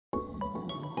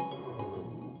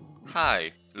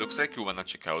Hi, looks like you wanna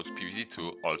check out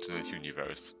PvZ2 alternate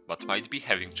UniverZ, but might be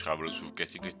having troubles with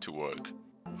getting it to work.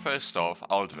 First off,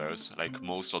 UniverZ, like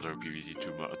most other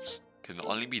PvZ2 mods, can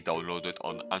only be downloaded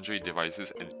on Android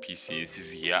devices and PCs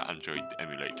via Android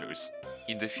emulators.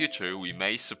 In the future, we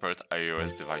may support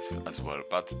iOS devices as well,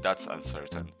 but that's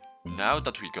uncertain. Now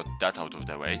that we got that out of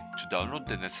the way, to download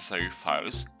the necessary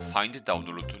files, find the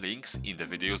download links in the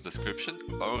video's description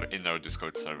or in our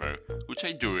Discord server, which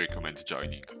I do recommend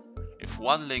joining. If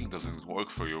one link doesn't work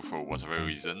for you for whatever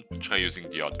reason, try using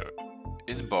the other.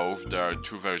 In both, there are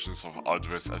two versions of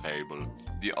UniverZ available,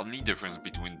 the only difference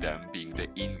between them being the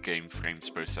in-game frames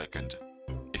per second.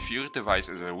 If your device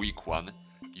is a weak one,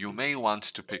 you may want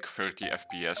to pick 30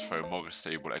 FPS for a more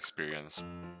stable experience.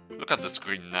 Look at the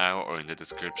screen now or in the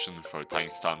description for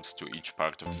timestamps to each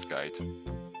part of this guide.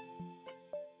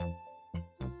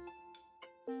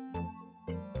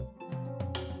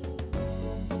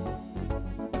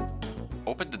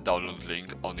 Open the download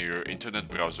link on your internet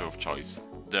browser of choice.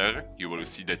 There, you will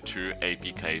see the two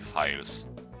APK files.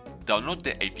 Download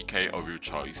the APK of your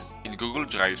choice. In Google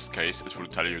Drive's case, it will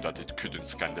tell you that it couldn't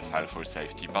scan the file for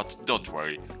safety, but don't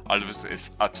worry, UniverZ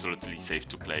is absolutely safe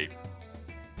to play.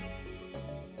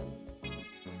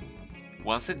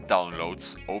 Once it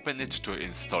downloads, open it to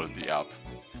install the app.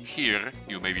 Here,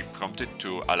 you may be prompted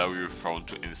to allow your phone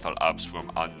to install apps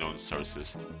from unknown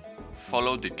sources.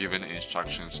 Follow the given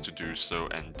instructions to do so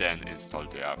and then install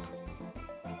the app.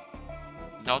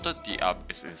 Now that the app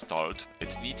is installed,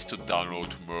 it needs to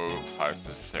download more files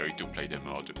necessary to play the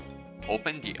mod.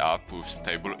 Open the app with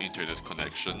stable internet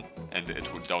connection and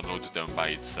it will download them by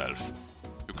itself.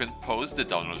 You can pause the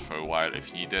download for a while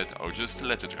if needed or just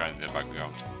let it run in the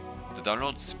background. The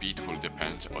download speed will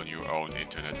depend on your own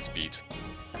internet speed.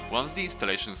 Once the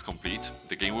installation is complete,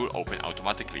 the game will open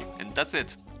automatically, and that's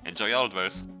it! Enjoy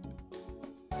UniverZ!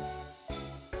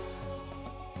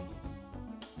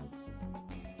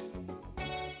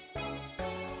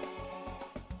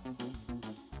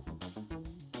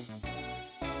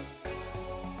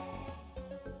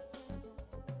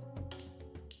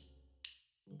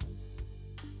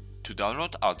 To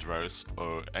download UniverZ,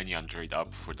 or any Android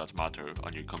app for that matter,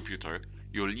 on your computer,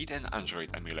 you'll need an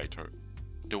Android emulator.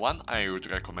 The one I would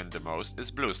recommend the most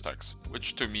is BlueStacks,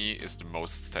 which to me is the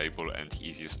most stable and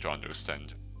easiest to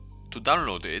understand. To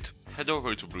download it, head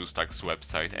over to BlueStacks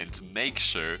website and make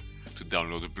sure to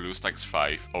download BlueStacks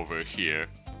 5 over here,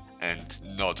 and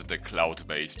not the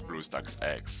cloud-based BlueStacks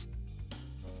X.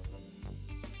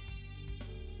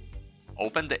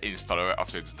 Open the installer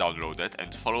after it's downloaded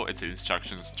and follow its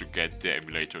instructions to get the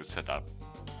emulator set up.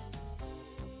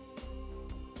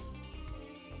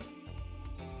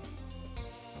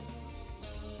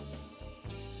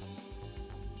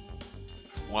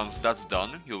 Once that's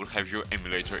done, you will have your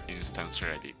emulator instance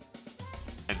ready.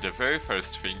 And the very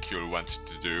first thing you'll want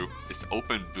to do is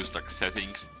open BlueStacks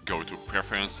settings, go to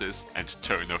preferences and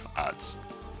turn off ads.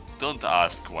 Don't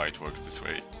ask why it works this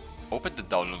way. Open the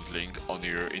download link on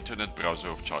your internet browser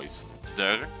of choice.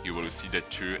 There, you will see the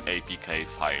two APK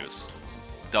files.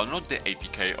 Download the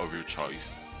APK of your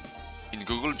choice. In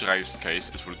Google Drive's case,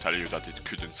 it will tell you that it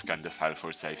couldn't scan the file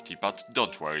for safety, but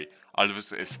don't worry,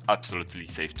 UniverZ is absolutely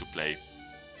safe to play.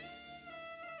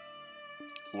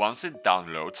 Once it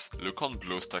downloads, look on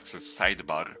BlueStacks'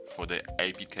 sidebar for the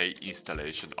APK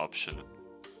installation option.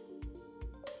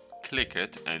 Click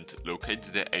it and locate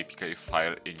the APK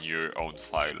file in your own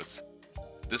files.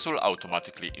 This will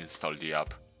automatically install the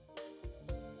app.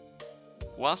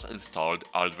 Once installed,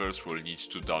 UniverZ will need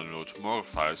to download more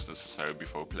files necessary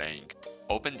before playing.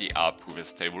 Open the app with a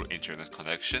stable internet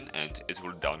connection and it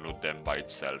will download them by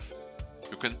itself.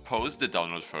 You can pause the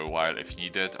download for a while if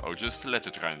needed or just let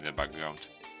it run in the background.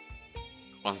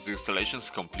 Once the installation is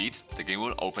complete, the game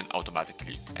will open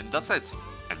automatically. And that's it!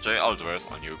 Enjoy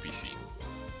UniverZ on your PC.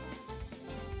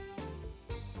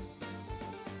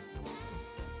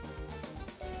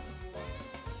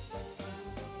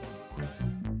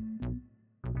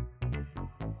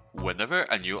 Whenever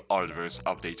a new UniverZ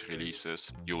update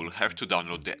releases, you will have to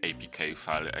download the APK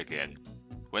file again.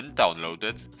 When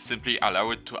downloaded, simply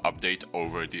allow it to update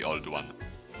over the old one.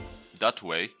 That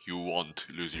way, you won't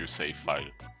lose your save file.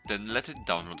 Then let it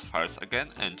download files again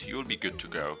and you'll be good to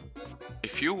go.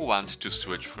 If you want to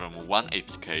switch from one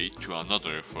APK to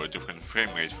another for a different frame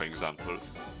rate for example,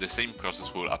 the same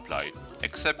process will apply,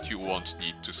 except you won't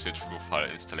need to sit through file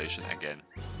installation again.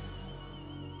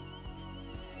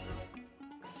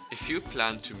 If you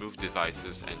plan to move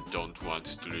devices and don't want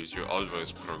to lose your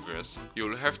UniverZ progress,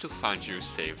 you'll have to find your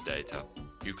save data.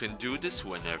 You can do this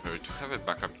whenever to have a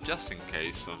backup just in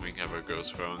case something ever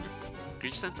goes wrong.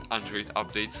 Recent Android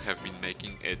updates have been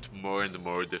making it more and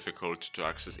more difficult to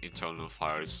access internal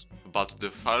files, but the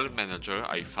file manager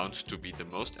I found to be the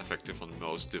most effective on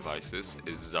most devices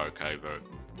is Zarchiver.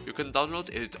 You can download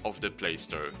it off the Play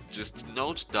Store. Just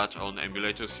note that on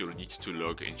emulators you'll need to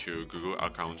log into your Google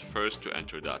account first to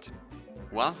enter that.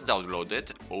 Once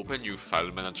downloaded, open your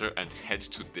file manager and head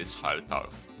to this file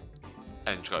path.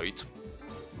 Android,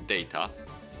 data,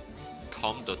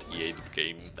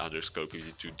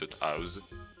 com.ea.game_pvz2.aus,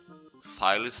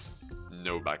 files,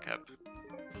 no backup.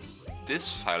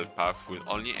 This file path will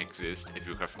only exist if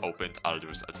you have opened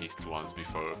AldVerZ at least once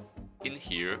before. In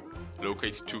here,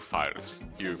 locate two files,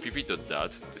 your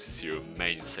pp.dat, this is your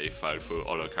main save file for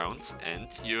all accounts, and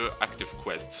your active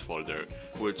quests folder,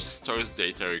 which stores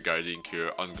data regarding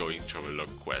your ongoing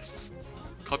travelog quests.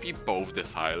 Copy both the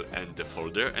file and the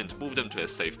folder and move them to a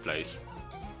safe place.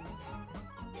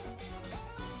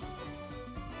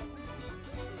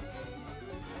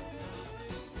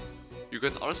 You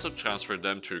can also transfer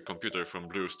them to your computer from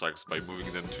BlueStacks by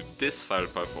moving them to this file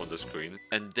path on the screen,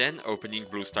 and then opening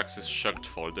BlueStacks' shared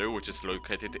folder, which is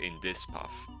located in this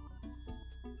path.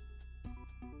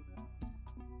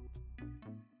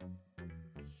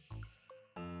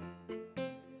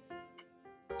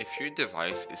 If your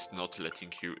device is not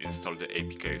letting you install the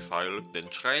APK file, then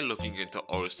try looking into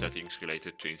all settings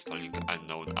related to installing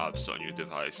unknown apps on your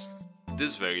device.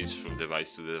 This varies from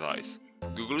device to device.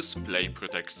 Google's Play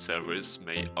Protect servers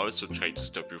may also try to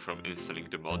stop you from installing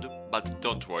the mod, but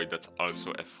don't worry, that's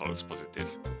also a false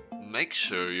positive. Make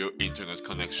sure your internet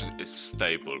connection is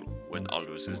stable when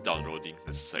AldVerZ is downloading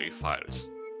necessary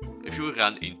files. If you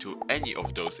run into any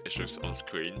of those issues on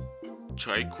screen,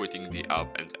 try quitting the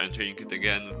app and entering it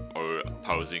again, or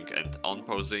pausing and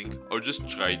unpausing, or just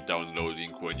try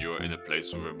downloading when you're in a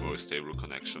place with a more stable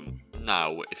connection.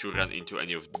 Now, if you run into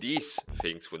any of these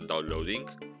things when downloading,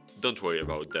 don't worry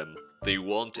about them. They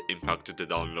won't impact the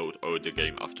download or the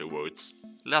game afterwards.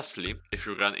 Lastly, if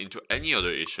you run into any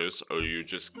other issues or you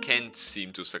just can't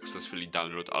seem to successfully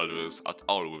download AldVerZ at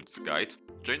all with this guide,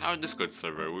 join our Discord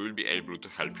server, we will be able to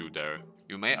help you there.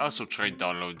 You may also try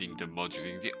downloading the mod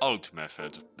using the alt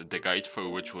method, the guide for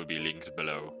which will be linked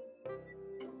below.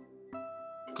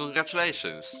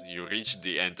 Congratulations! You reached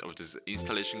the end of this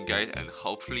installation guide and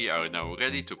hopefully are now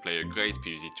ready to play a great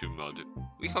PvZ2 mod.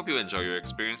 We hope you enjoy your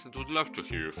experience and would love to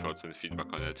hear your thoughts and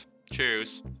feedback on it.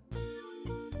 Cheers!